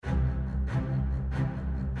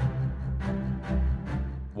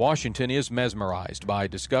Washington is mesmerized by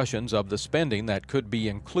discussions of the spending that could be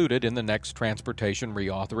included in the next transportation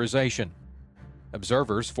reauthorization.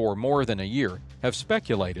 Observers for more than a year have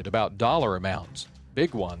speculated about dollar amounts,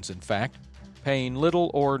 big ones in fact, paying little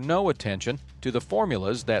or no attention to the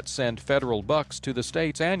formulas that send federal bucks to the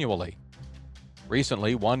states annually.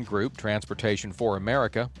 Recently, one group, Transportation for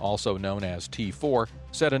America, also known as T4,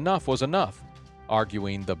 said enough was enough,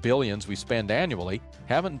 arguing the billions we spend annually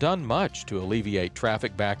haven't done much to alleviate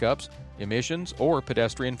traffic backups, emissions, or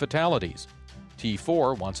pedestrian fatalities.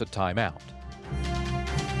 T4 wants a timeout.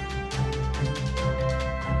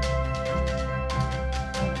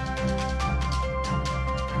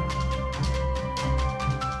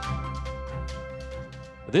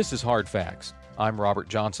 This is Hard Facts. I'm Robert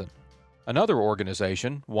Johnson. Another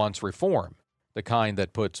organization wants reform, the kind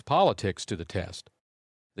that puts politics to the test.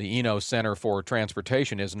 The Enos Center for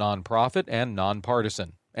Transportation is nonprofit and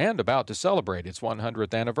nonpartisan, and about to celebrate its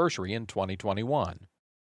 100th anniversary in 2021.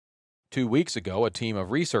 2 weeks ago, a team of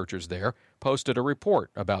researchers there posted a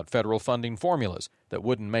report about federal funding formulas that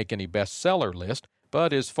wouldn't make any bestseller list,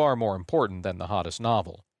 but is far more important than the hottest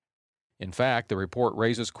novel. In fact, the report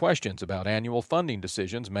raises questions about annual funding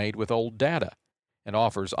decisions made with old data and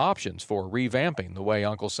offers options for revamping the way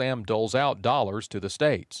Uncle Sam doles out dollars to the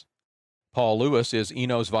states. Paul Lewis is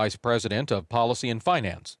Enos Vice President of Policy and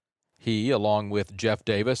Finance. He, along with Jeff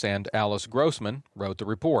Davis and Alice Grossman, wrote the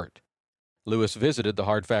report. Lewis visited the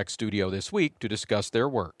Hard Facts studio this week to discuss their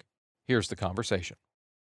work. Here's the conversation.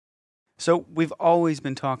 So we've always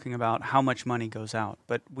been talking about how much money goes out,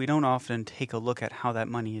 but we don't often take a look at how that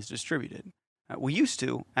money is distributed. We used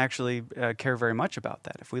to actually care very much about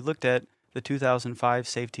that. If we looked at the 2005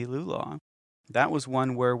 Safety Lou law, that was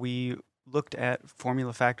one where we looked at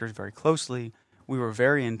formula factors very closely. We were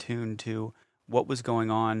very in tune to what was going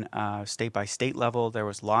on state by state level. There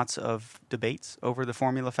was lots of debates over the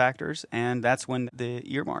formula factors, and that's when the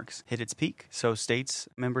earmarks hit its peak. So states,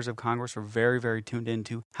 members of Congress were very, very tuned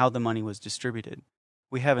into how the money was distributed.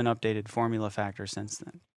 We haven't updated formula factors since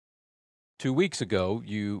then. 2 weeks ago,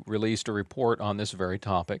 you released a report on this very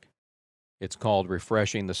topic. It's called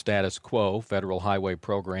Refreshing the Status Quo, Federal Highway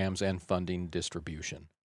Programs and Funding Distribution.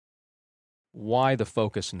 Why the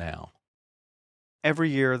focus now? Every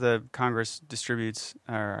year, the Congress distributes,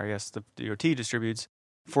 or I guess the DOT distributes,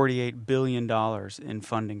 $48 billion in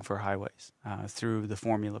funding for highways through the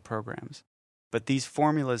formula programs. But these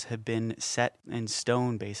formulas have been set in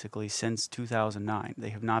stone, basically, since 2009. They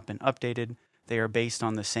have not been updated. They are based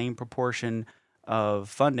on the same proportion of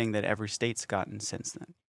funding that every state's gotten since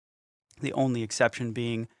then. The only exception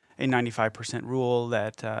being a 95% rule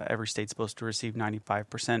that every state's supposed to receive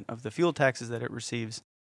 95% of the fuel taxes that it receives.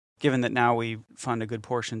 Given that now we fund a good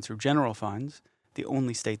portion through general funds, the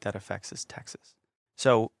only state that affects is Texas.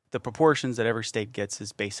 So the proportions that every state gets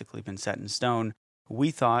has basically been set in stone.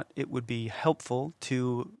 We thought it would be helpful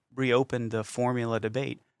to reopen the formula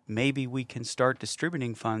debate. Maybe we can start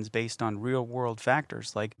distributing funds based on real-world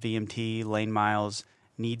factors like VMT, lane miles,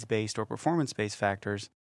 needs-based or performance-based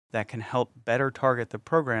factors that can help better target the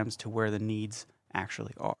programs to where the needs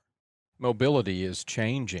actually are. Mobility is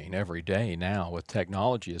changing every day now with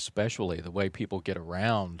technology, especially. The way people get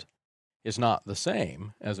around is not the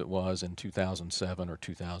same as it was in 2007 or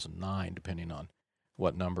 2009, depending on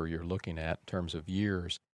what number you're looking at in terms of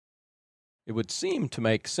years. It would seem to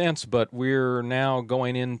make sense, but we're now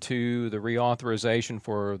going into the reauthorization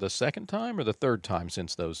for the second time or the third time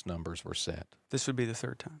since those numbers were set? This would be the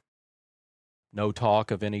third time. No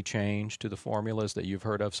talk of any change to the formulas that you've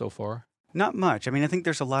heard of so far? Not much. I mean, I think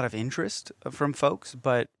there's a lot of interest from folks,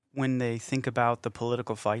 but when they think about the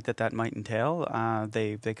political fight that might entail,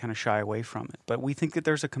 they kind of shy away from it. But we think that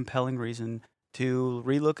there's a compelling reason to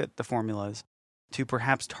relook at the formulas, to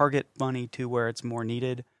perhaps target money to where it's more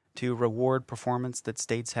needed, to reward performance that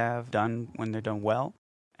states have done when they're done well,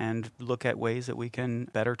 and look at ways that we can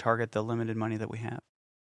better target the limited money that we have.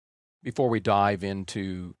 Before we dive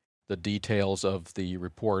into the details of the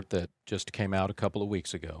report that just came out a couple of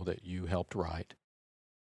weeks ago that you helped write,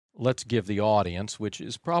 let's give the audience, which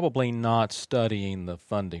is probably not studying the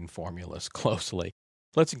funding formulas closely,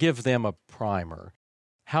 let's give them a primer.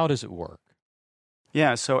 How does it work?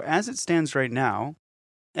 Yeah, so as it stands right now,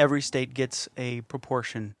 every state gets a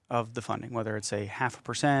proportion of the funding, whether it's a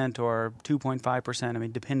 0.5% or 2.5%, I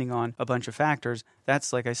mean, depending on a bunch of factors.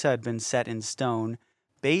 That's, like I said, been set in stone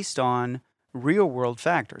based on real-world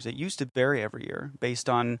factors. It used to vary every year based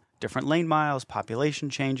on different lane miles, population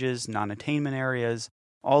changes, non-attainment areas,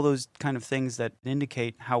 all those kind of things that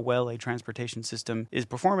indicate how well a transportation system is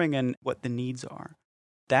performing and what the needs are.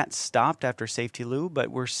 That stopped after Safety Lou, but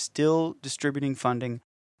we're still distributing funding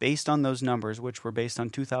based on those numbers, which were based on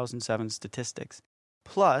 2007 statistics,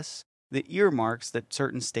 plus the earmarks that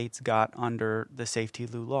certain states got under the Safety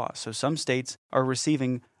Lou law. So some states are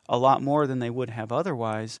receiving a lot more than they would have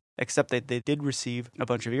otherwise, except that they did receive a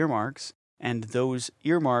bunch of earmarks, and those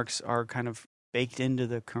earmarks are kind of baked into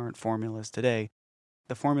the current formulas today.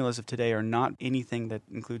 The formulas of today are not anything that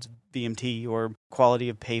includes VMT or quality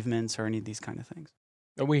of pavements or any of these kind of things.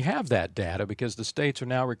 We have that data because the states are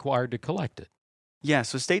now required to collect it. Yeah,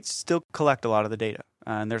 so states still collect a lot of the data,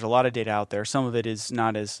 and there's a lot of data out there. Some of it is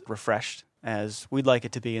not as refreshed as we'd like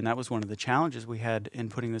it to be, and that was one of the challenges we had in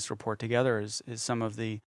putting this report together is some of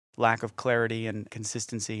the lack of clarity and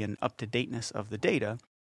consistency and up-to-dateness of the data.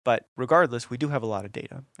 But regardless, we do have a lot of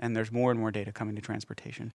data, and there's more and more data coming to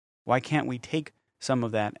transportation. Why can't we take some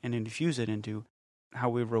of that and infuse it into how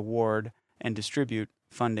we reward and distribute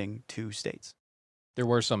funding to states? There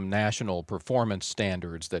were some national performance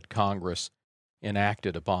standards that Congress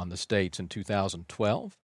enacted upon the states in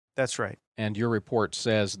 2012. That's right. And your report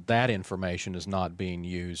says that information is not being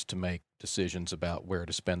used to make decisions about where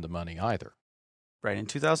to spend the money either. Right. In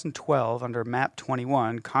 2012, under MAP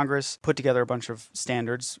 21, Congress put together a bunch of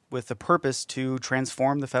standards with the purpose to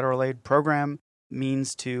transform the federal aid program,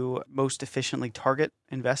 means to most efficiently target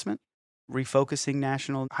investment, refocusing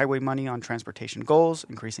national highway money on transportation goals,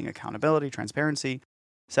 increasing accountability, transparency.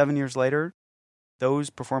 7 years later, those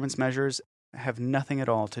performance measures have nothing at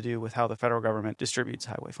all to do with how the federal government distributes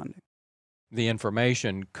highway funding. The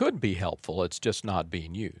information could be helpful, it's just not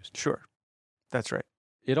being used. Sure. That's right.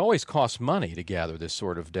 It always costs money to gather this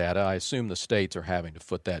sort of data. I assume the states are having to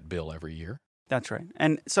foot that bill every year. That's right.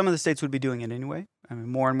 And some of the states would be doing it anyway. I mean,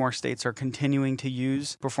 more and more states are continuing to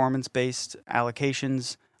use performance-based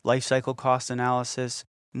allocations, life cycle cost analysis,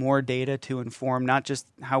 more data to inform not just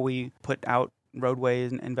how we put out roadway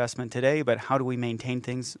investment today, but how do we maintain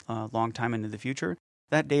things a long time into the future.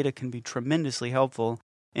 That data can be tremendously helpful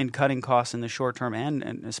in cutting costs in the short term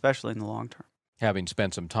and especially in the long term. Having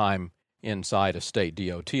spent some time inside a state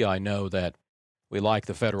DOT, I know that we like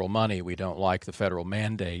the federal money, we don't like the federal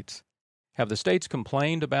mandates. Have the states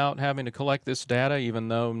complained about having to collect this data, even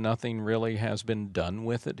though nothing really has been done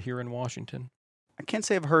with it here in Washington? I can't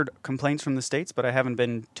say I've heard complaints from the states, but I haven't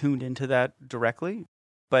been tuned into that directly.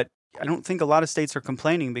 But I don't think a lot of states are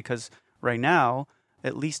complaining because right now,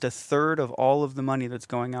 at least a third of all of the money that's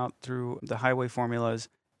going out through the highway formulas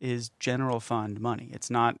is general fund money. It's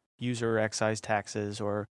not user excise taxes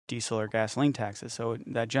or diesel or gasoline taxes. So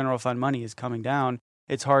that general fund money is coming down.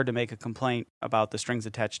 It's hard to make a complaint about the strings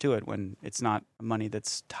attached to it when it's not money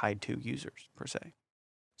that's tied to users, per se.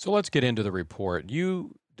 So let's get into the report.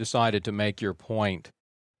 You decided to make your point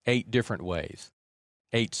 8 different ways,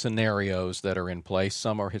 8 scenarios that are in place.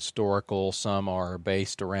 Some are historical, some are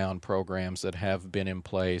based around programs that have been in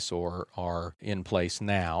place or are in place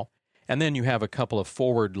now. And then you have a couple of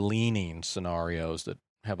forward-leaning scenarios that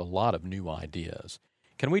have a lot of new ideas.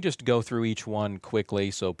 Can we just go through each one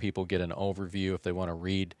quickly so people get an overview if they want to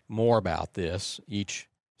read more about this? Each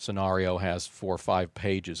scenario has 4 or 5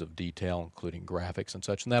 pages of detail, including graphics and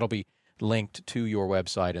such, and that'll be linked to your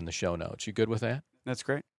website in the show notes. You good with that? That's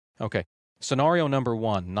great. Okay. Scenario number 1,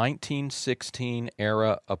 1916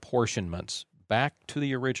 era apportionments. Back to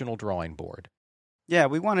the original drawing board. Yeah,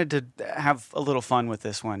 we wanted to have a little fun with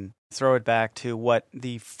this one. Throw it back to what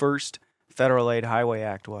the first Federal Aid Highway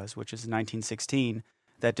Act was, which is 1916,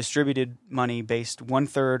 that distributed money based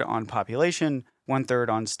 1/3 on population, 1/3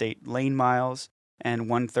 on state lane miles, and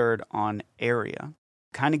 1/3 on area,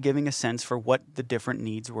 kind of giving a sense for what the different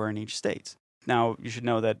needs were in each state. Now, you should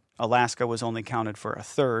know that Alaska was only counted for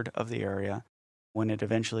 1/3 of the area when it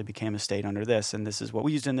eventually became a state under this, and this is what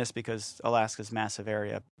we used in this because Alaska's massive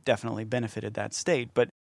area definitely benefited that state, but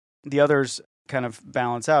the others kind of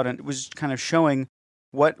balance out, and it was kind of showing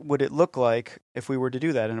what would it look like if we were to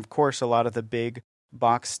do that. And of course, a lot of the big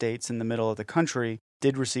box states in the middle of the country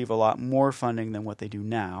did receive a lot more funding than what they do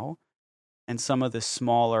now, and some of the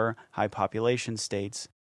smaller high population states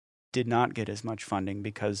did not get as much funding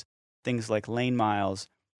because things like lane miles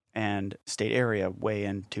and state area weigh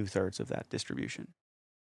in 2/3 of that distribution.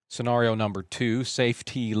 Scenario number 2,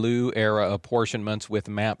 Safety Lou era apportionments with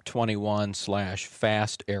MAP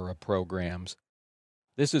 21/FAST era programs.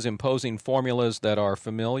 This is imposing formulas that are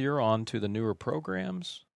familiar onto the newer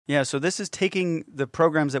programs? Yeah, so this is taking the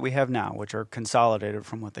programs that we have now, which are consolidated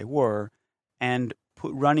from what they were, and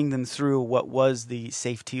running them through what was the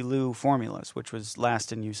Safety Lou formulas, which was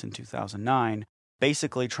last in use in 2009,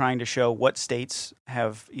 basically trying to show what states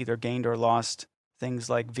have either gained or lost things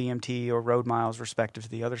like VMT or road miles respective to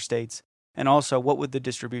the other states, and also what would the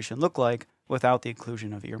distribution look like without the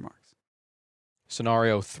inclusion of earmarks.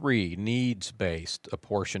 Scenario 3, needs-based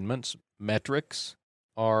apportionments. Metrics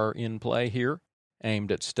are in play here,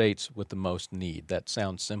 aimed at states with the most need. That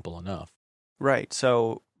sounds simple enough. Right.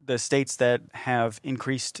 So the states that have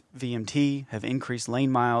increased VMT, have increased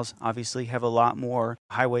lane miles, obviously have a lot more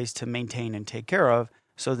highways to maintain and take care of,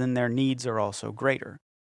 so then their needs are also greater.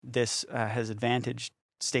 This has advantaged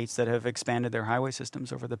states that have expanded their highway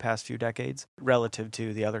systems over the past few decades relative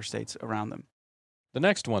to the other states around them. The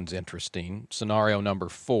next one's interesting. Scenario number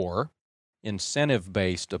 4,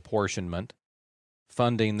 incentive-based apportionment,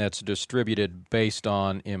 funding that's distributed based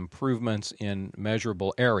on improvements in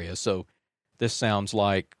measurable areas. So this sounds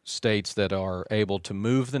like states that are able to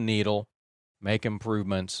move the needle, make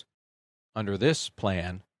improvements. Under this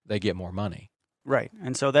plan, they get more money. Right.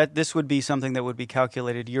 And so that this would be something that would be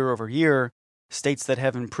calculated year over year. States that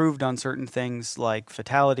have improved on certain things like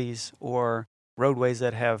fatalities or roadways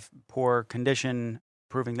that have poor condition,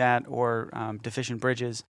 proving that, or deficient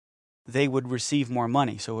bridges, they would receive more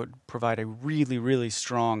money. So it would provide a really, really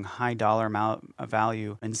strong high dollar amount of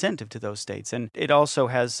value incentive to those states. And it also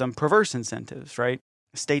has some perverse incentives, right?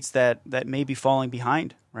 States that may be falling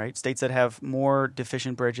behind, right? States that have more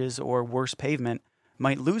deficient bridges or worse pavement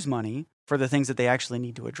might lose money for the things that they actually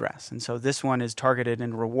need to address. And so this one is targeted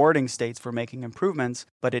in rewarding states for making improvements,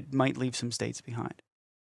 but it might leave some states behind.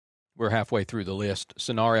 We're halfway through the list.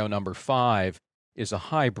 Scenario number 5 is a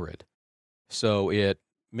hybrid. So it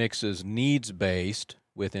mixes needs-based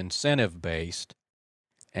with incentive-based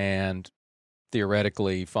and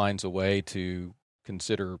theoretically finds a way to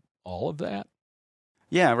consider all of that.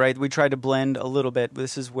 Yeah, right. We tried to blend a little bit.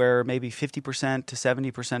 This is where maybe 50% to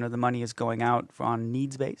 70% of the money is going out on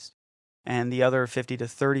needs-based, and the other 50 to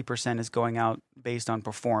 30% is going out based on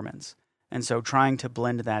performance. And so trying to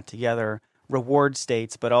blend that together, reward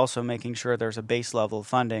states, but also making sure there's a base level of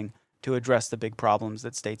funding to address the big problems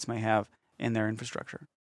that states may have in their infrastructure.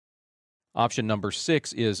 Option number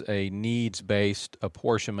 6 is a needs-based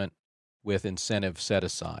apportionment with incentive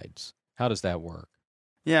set-asides. How does that work?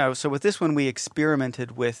 Yeah, so with this one, we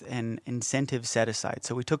experimented with an incentive set-aside.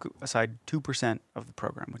 So we took aside 2% of the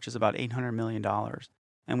program, which is about $800 million.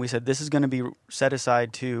 And we said this is going to be set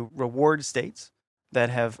aside to reward states that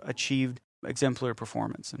have achieved exemplary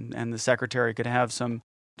performance. And the secretary could have some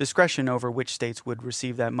discretion over which states would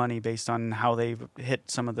receive that money based on how they've hit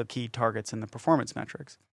some of the key targets in the performance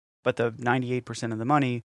metrics. But the 98% of the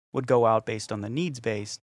money would go out based on the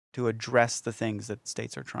needs-based to address the things that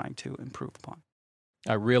states are trying to improve upon.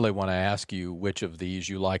 I really want to ask you which of these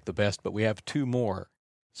you like the best, but we have 2 more.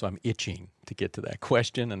 So I'm itching to get to that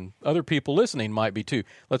question, and other people listening might be too.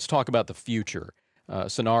 Let's talk about the future.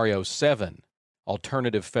 Scenario 7,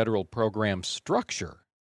 alternative federal program structure.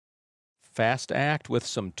 FAST Act with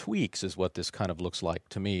some tweaks is what this kind of looks like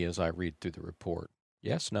to me as I read through the report.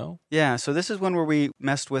 Yes, no? Yeah, so this is one where we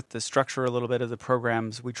messed with the structure a little bit of the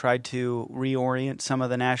programs. We tried to reorient some of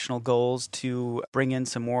the national goals to bring in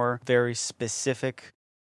some more very specific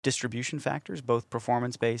distribution factors, both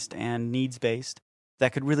performance-based and needs-based,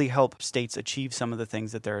 that could really help states achieve some of the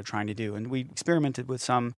things that they're trying to do. And we experimented with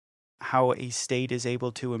how a state is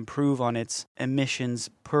able to improve on its emissions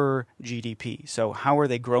per GDP. So how are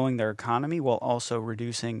they growing their economy while also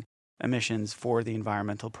reducing emissions for the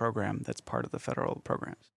environmental program that's part of the federal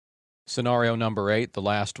programs. Scenario number 8, the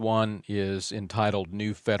last one, is entitled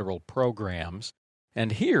New Federal Programs.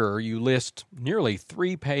 And here you list nearly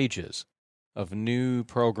 3 pages of new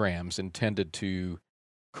programs intended to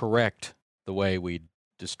correct the way we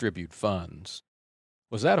distribute funds.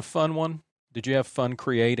 Was that a fun one? Did you have fun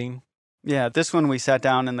creating? Yeah, this one we sat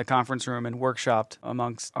down in the conference room and workshopped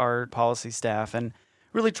amongst our policy staff and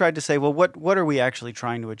really tried to say, well, what are we actually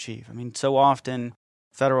trying to achieve? I mean, so often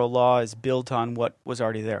federal law is built on what was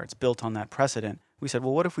already there. It's built on that precedent. We said,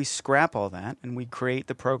 well, what if we scrap all that and we create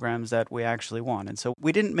the programs that we actually want? And so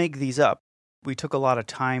we didn't make these up. We took a lot of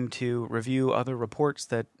time to review other reports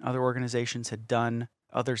that other organizations had done,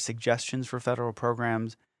 other suggestions for federal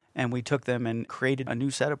programs, and we took them and created a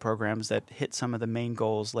new set of programs that hit some of the main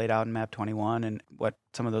goals laid out in MAP 21 and what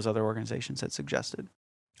some of those other organizations had suggested.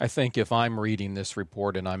 I think if I'm reading this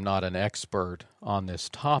report and I'm not an expert on this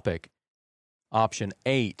topic, option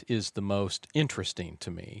 8 is the most interesting to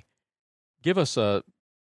me. Give us a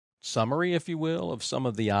summary, if you will, of some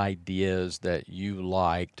of the ideas that you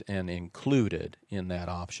liked and included in that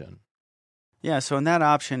option. Yeah, so in that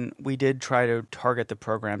option, we did try to target the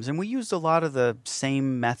programs, and we used a lot of the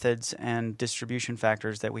same methods and distribution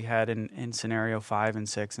factors that we had in scenario 5 and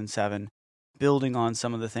 6 and 7, building on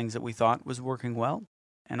some of the things that we thought was working well,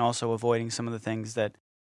 and also avoiding some of the things that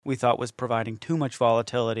we thought was providing too much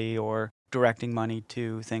volatility or directing money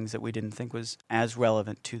to things that we didn't think was as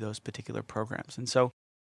relevant to those particular programs. And so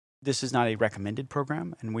this is not a recommended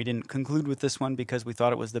program, and we didn't conclude with this one because we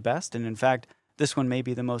thought it was the best. And in fact, this one may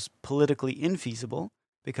be the most politically infeasible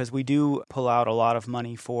because we do pull out a lot of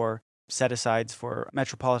money for set-asides for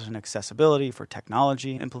metropolitan accessibility, for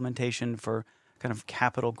technology implementation, for kind of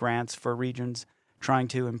capital grants for regions trying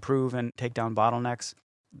to improve and take down bottlenecks.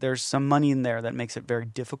 There's some money in there that makes it very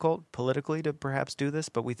difficult politically to perhaps do this,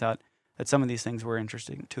 but we thought that some of these things were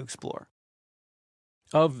interesting to explore.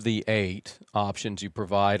 Of the 8 options you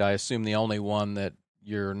provide, I assume the only one that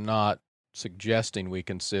you're not suggesting we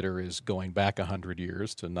consider is going back 100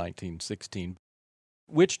 years to 1916.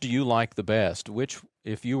 Which do you like the best? Which,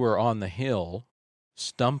 if you were on the Hill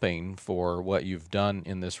stumping for what you've done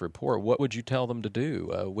in this report, what would you tell them to do?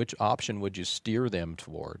 Which option would you steer them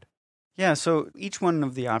toward? Yeah, so each one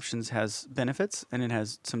of the options has benefits and it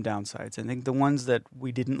has some downsides. I think the ones that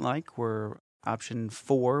we didn't like were option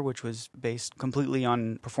 4, which was based completely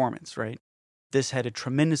on performance, right? This had a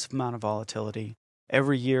tremendous amount of volatility.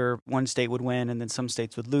 Every year, one state would win and then some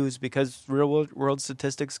states would lose because real world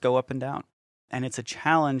statistics go up and down. And it's a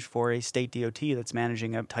challenge for a state DOT that's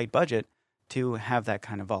managing a tight budget to have that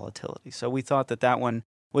kind of volatility. So we thought that one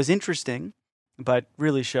was interesting, but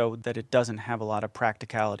really showed that it doesn't have a lot of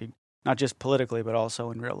practicality, not just politically, but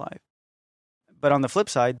also in real life. But on the flip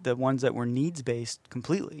side, the ones that were needs-based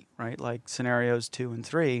completely, right, like scenarios 2 and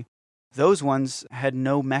 3, those ones had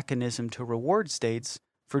no mechanism to reward states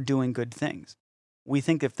for doing good things. We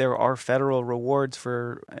think if there are federal rewards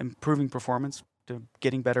for improving performance, to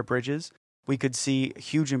getting better bridges, we could see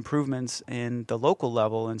huge improvements in the local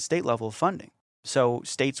level and state level funding. So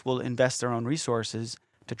states will invest their own resources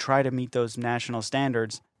to try to meet those national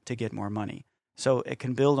standards to get more money. So it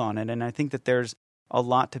can build on it. And I think that there's a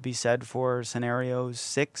lot to be said for scenarios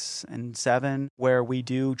 6 and 7, where we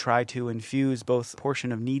do try to infuse both a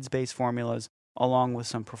portion of needs-based formulas along with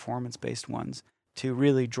some performance-based ones to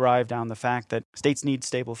really drive down the fact that states need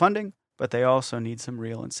stable funding, but they also need some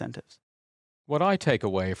real incentives. What I take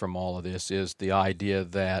away from all of this is the idea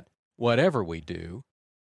that whatever we do,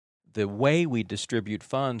 the way we distribute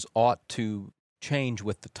funds ought to change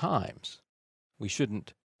with the times. We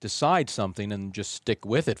shouldn't decide something and just stick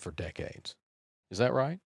with it for decades. Is that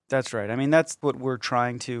right? That's right. I mean, that's what we're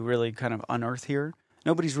trying to really kind of unearth here.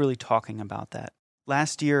 Nobody's really talking about that.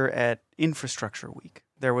 Last year at Infrastructure Week,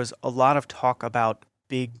 there was a lot of talk about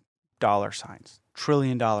big dollar signs. $1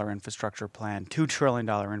 trillion infrastructure plan, $2 trillion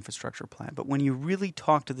infrastructure plan. But when you really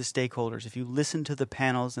talk to the stakeholders, if you listen to the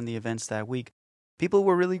panels and the events that week, people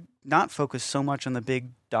were really not focused so much on the big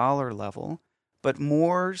dollar level, but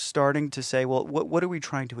more starting to say, well, what are we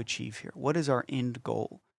trying to achieve here? What is our end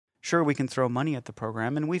goal? Sure, we can throw money at the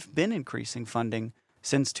program, and we've been increasing funding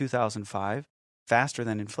since 2005, faster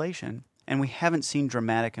than inflation, and we haven't seen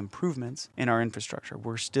dramatic improvements in our infrastructure.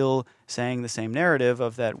 We're still saying the same narrative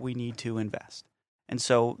of that we need to invest. And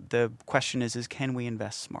so the question is can we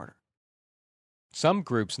invest smarter? Some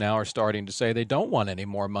groups now are starting to say they don't want any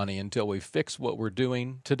more money until we fix what we're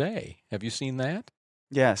doing today. Have you seen that?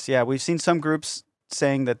 Yes, yeah. We've seen some groups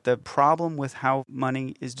saying that the problem with how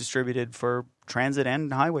money is distributed for transit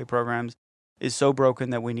and highway programs is so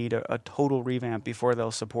broken that we need a total revamp before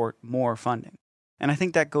they'll support more funding. And I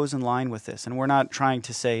think that goes in line with this. And we're not trying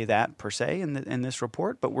to say that per se in this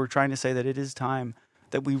report, but we're trying to say that it is time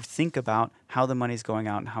that we think about how the money's going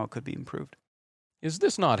out and how it could be improved. Is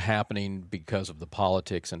this not happening because of the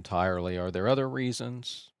politics entirely? Are there other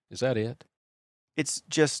reasons? Is that it? It's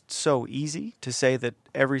just so easy to say that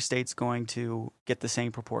every state's going to get the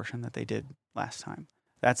same proportion that they did last time.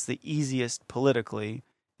 That's the easiest politically.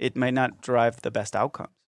 It may not drive the best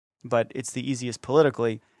outcomes, but it's the easiest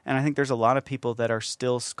politically. And I think there's a lot of people that are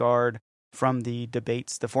still scarred from the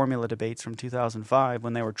debates, the formula debates from 2005,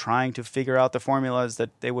 when they were trying to figure out the formulas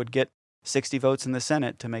that they would get 60 votes in the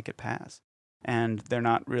Senate to make it pass. And they're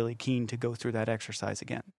not really keen to go through that exercise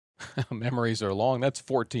again. Memories are long. That's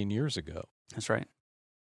 14 years ago. That's right.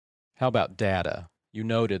 How about data? You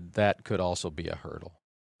noted that could also be a hurdle.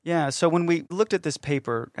 Yeah, so when we looked at this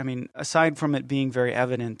paper, I mean, aside from it being very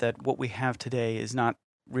evident that what we have today is not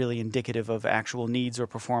really indicative of actual needs or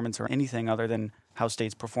performance or anything other than how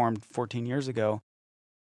states performed 14 years ago,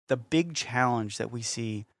 the big challenge that we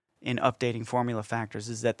see in updating formula factors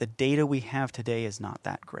is that the data we have today is not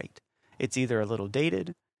that great. It's either a little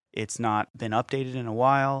dated, it's not been updated in a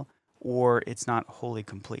while, or it's not wholly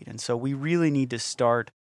complete. And so we really need to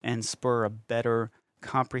start and spur a better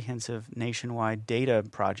comprehensive nationwide data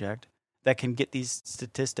project that can get these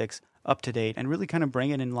statistics up to date and really kind of bring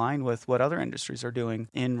it in line with what other industries are doing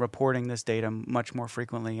in reporting this data much more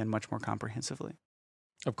frequently and much more comprehensively.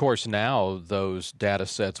 Of course, now those data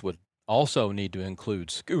sets would also need to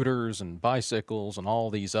include scooters and bicycles and all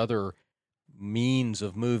these other means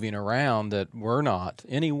of moving around that were not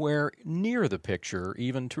anywhere near the picture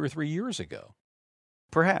even 2 or 3 years ago.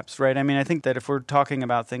 Perhaps, right? I mean, I think that if we're talking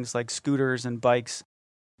about things like scooters and bikes,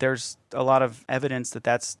 there's a lot of evidence that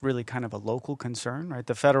that's really kind of a local concern, right?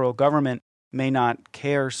 The federal government may not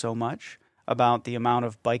care so much about the amount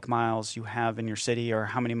of bike miles you have in your city or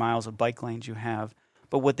how many miles of bike lanes you have.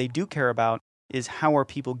 But what they do care about is how are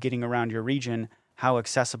people getting around your region, how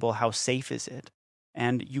accessible, how safe is it?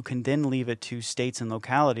 And you can then leave it to states and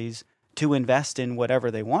localities to invest in whatever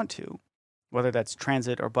they want to, whether that's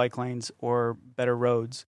transit or bike lanes or better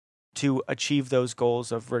roads, to achieve those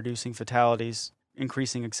goals of reducing fatalities,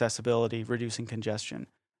 increasing accessibility, reducing congestion.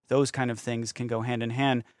 Those kind of things can go hand in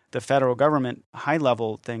hand. The federal government,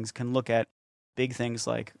 high-level things, can look at big things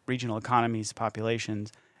like regional economies,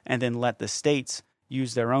 populations, and then let the states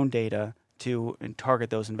use their own data to target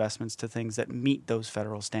those investments to things that meet those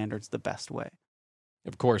federal standards the best way.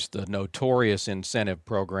 Of course, the notorious incentive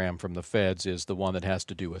program from the feds is the one that has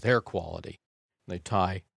to do with air quality. They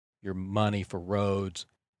tie your money for roads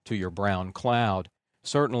to your brown cloud.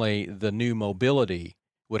 Certainly, the new mobility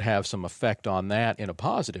would have some effect on that in a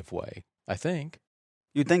positive way, I think.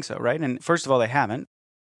 You'd think so, right? And first of all, they haven't.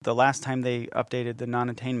 The last time they updated the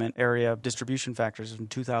non-attainment area distribution factors was in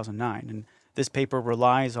 2009. And this paper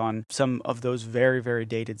relies on some of those very, very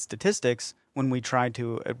dated statistics when we tried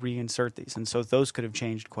to reinsert these. And so those could have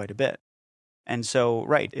changed quite a bit. And so,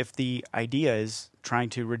 right, if the idea is trying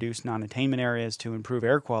to reduce non-attainment areas to improve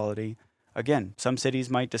air quality, again, some cities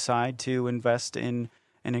might decide to invest in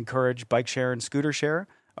and encourage bike share and scooter share.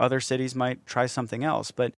 Other cities might try something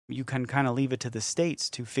else. But you can kind of leave it to the states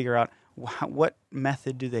to figure out what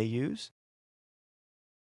method do they use.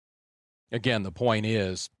 Again, the point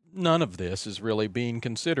is, none of this is really being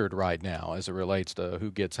considered right now as it relates to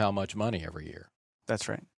who gets how much money every year. That's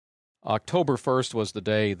right. October 1st was the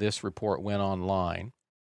day this report went online,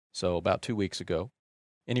 so about 2 weeks ago.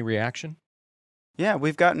 Any reaction? Yeah,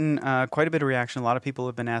 we've gotten quite a bit of reaction. A lot of people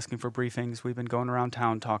have been asking for briefings. We've been going around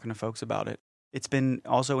town talking to folks about it. It's been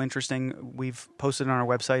also interesting. We've posted on our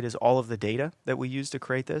website is all of the data that we use to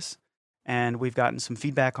create this. And we've gotten some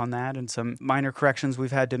feedback on that and some minor corrections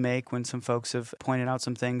we've had to make when some folks have pointed out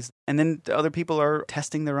some things. And then the other people are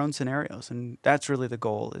testing their own scenarios. And that's really the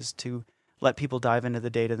goal, is to let people dive into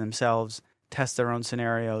the data themselves, test their own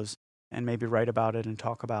scenarios, and maybe write about it and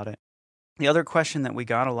talk about it. The other question that we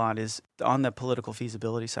got a lot is on the political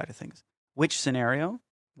feasibility side of things. Which scenario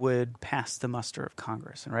would pass the muster of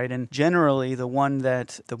Congress, right? And generally, the one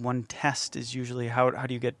test is usually how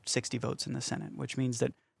do you get 60 votes in the Senate, which means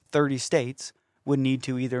that 30 states would need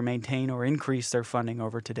to either maintain or increase their funding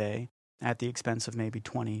over today at the expense of maybe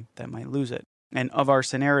 20 that might lose it. And of our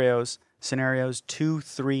scenarios 2,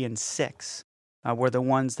 3, and 6 were the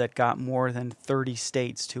ones that got more than 30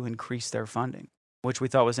 states to increase their funding, which we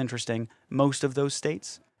thought was interesting. Most of those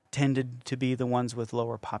states tended to be the ones with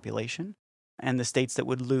lower population, and the states that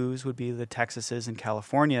would lose would be the Texases and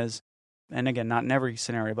Californias. And again, not in every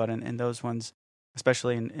scenario, but in those ones,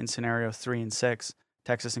 especially in scenario 3 and 6,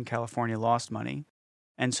 Texas and California lost money.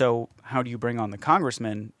 And so how do you bring on the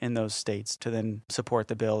congressmen in those states to then support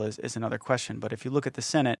the bill is another question. But if you look at the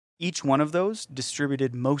Senate, each one of those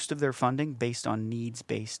distributed most of their funding based on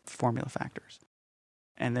needs-based formula factors.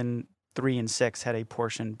 And then 3 and 6 had a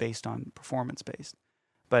portion based on performance-based.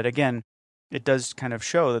 But again, it does kind of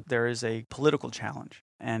show that there is a political challenge.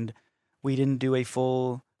 And we didn't do a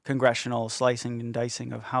full congressional slicing and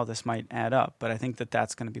dicing of how this might add up. But I think that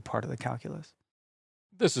that's going to be part of the calculus.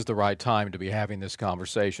 This is the right time to be having this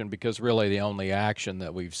conversation because really the only action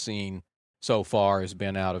that we've seen so far has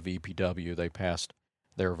been out of EPW. They passed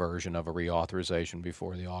their version of a reauthorization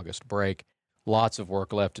before the August break. Lots of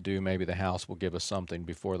work left to do. Maybe the House will give us something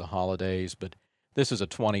before the holidays, but this is a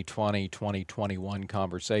 2020, 2021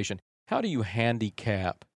 conversation. How do you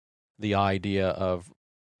handicap the idea of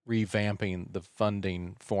revamping the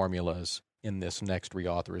funding formulas in this next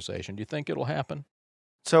reauthorization? Do you think it'll happen?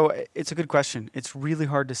 So it's a good question. It's really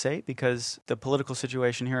hard to say because the political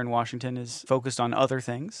situation here in Washington is focused on other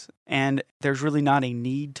things, and there's really not a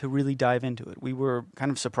need to really dive into it. We were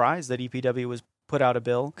kind of surprised that EPW was put out a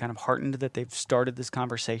bill, kind of heartened that they've started this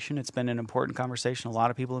conversation. It's been an important conversation. A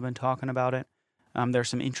lot of people have been talking about it. There's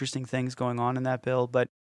some interesting things going on in that bill, but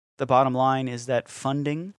the bottom line is that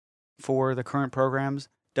funding for the current programs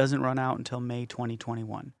doesn't run out until May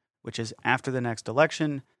 2021, which is after the next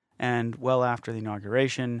election and well after the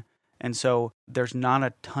inauguration. And so there's not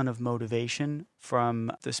a ton of motivation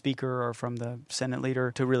from the speaker or from the Senate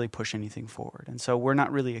leader to really push anything forward. And so we're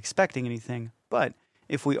not really expecting anything. But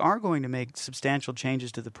if we are going to make substantial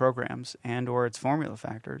changes to the programs and or its formula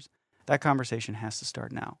factors, that conversation has to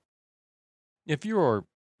start now. If you're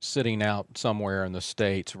sitting out somewhere in the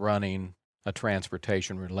States running a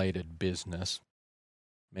transportation-related business,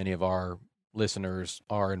 many of our listeners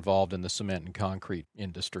are involved in the cement and concrete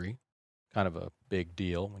industry, kind of a big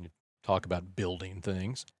deal when you talk about building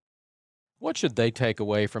things. What should they take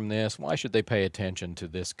away from this? Why should they pay attention to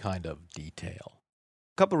this kind of detail?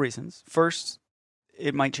 A couple reasons. First,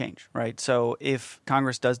 it might change, right? So if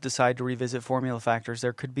Congress does decide to revisit formula factors,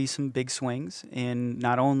 there could be some big swings in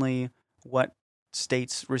not only what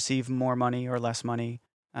states receive more money or less money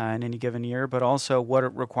in any given year, but also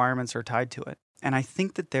what requirements are tied to it. And I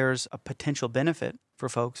think that there's a potential benefit for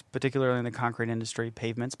folks, particularly in the concrete industry,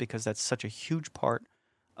 pavements, because that's such a huge part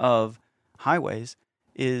of highways,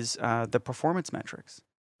 is the performance metrics,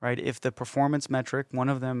 right? If the performance metric, one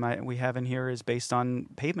of them we have in here, is based on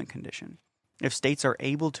pavement condition. If states are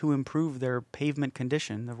able to improve their pavement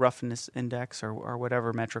condition, the roughness index or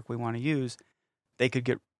whatever metric we want to use, they could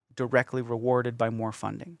get directly rewarded by more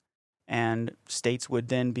funding. And states would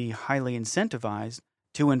then be highly incentivized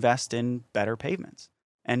to invest in better pavements.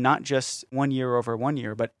 And not just 1 year over 1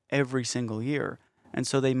 year, but every single year. And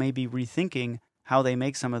so they may be rethinking how they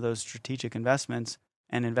make some of those strategic investments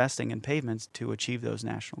and investing in pavements to achieve those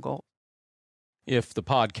national goals. If the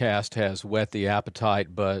podcast has whet the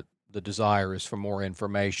appetite, but the desire is for more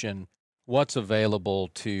information, what's available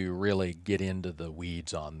to really get into the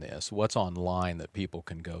weeds on this? What's online that people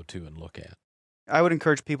can go to and look at? I would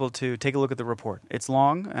encourage people to take a look at the report. It's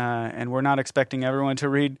long, and we're not expecting everyone to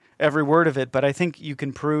read every word of it, but I think you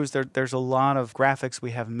can peruse. There's a lot of graphics.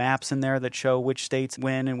 We have maps in there that show which states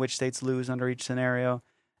win and which states lose under each scenario.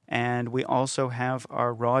 And we also have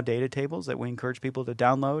our raw data tables that we encourage people to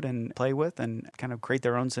download and play with and kind of create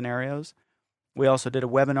their own scenarios. We also did a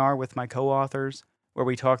webinar with my co-authors where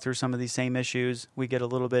we talk through some of these same issues. We get a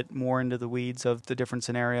little bit more into the weeds of the different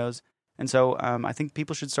scenarios. And so I think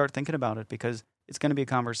people should start thinking about it because it's going to be a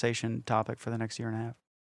conversation topic for the next year and a half.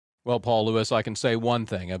 Well, Paul Lewis, I can say one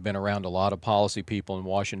thing. I've been around a lot of policy people in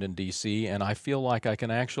Washington, D.C., and I feel like I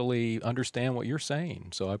can actually understand what you're saying,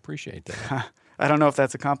 so I appreciate that. I don't know if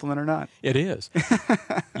that's a compliment or not. It is.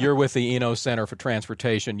 You're with the Eno Center for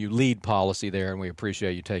Transportation. You lead policy there, and we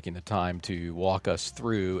appreciate you taking the time to walk us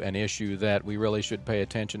through an issue that we really should pay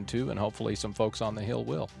attention to, and hopefully some folks on the Hill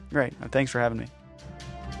will. Great. Thanks for having me.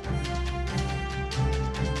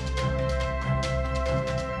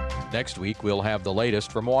 Next week, we'll have the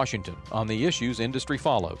latest from Washington on the issues industry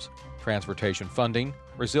follows: transportation funding,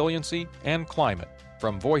 resiliency, and climate,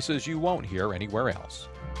 from voices you won't hear anywhere else.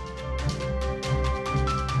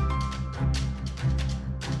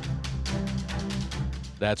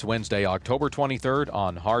 That's Wednesday, October 23rd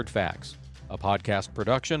on Hard Facts, a podcast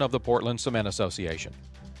production of the Portland Cement Association.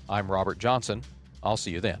 I'm Robert Johnson. I'll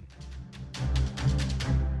see you then.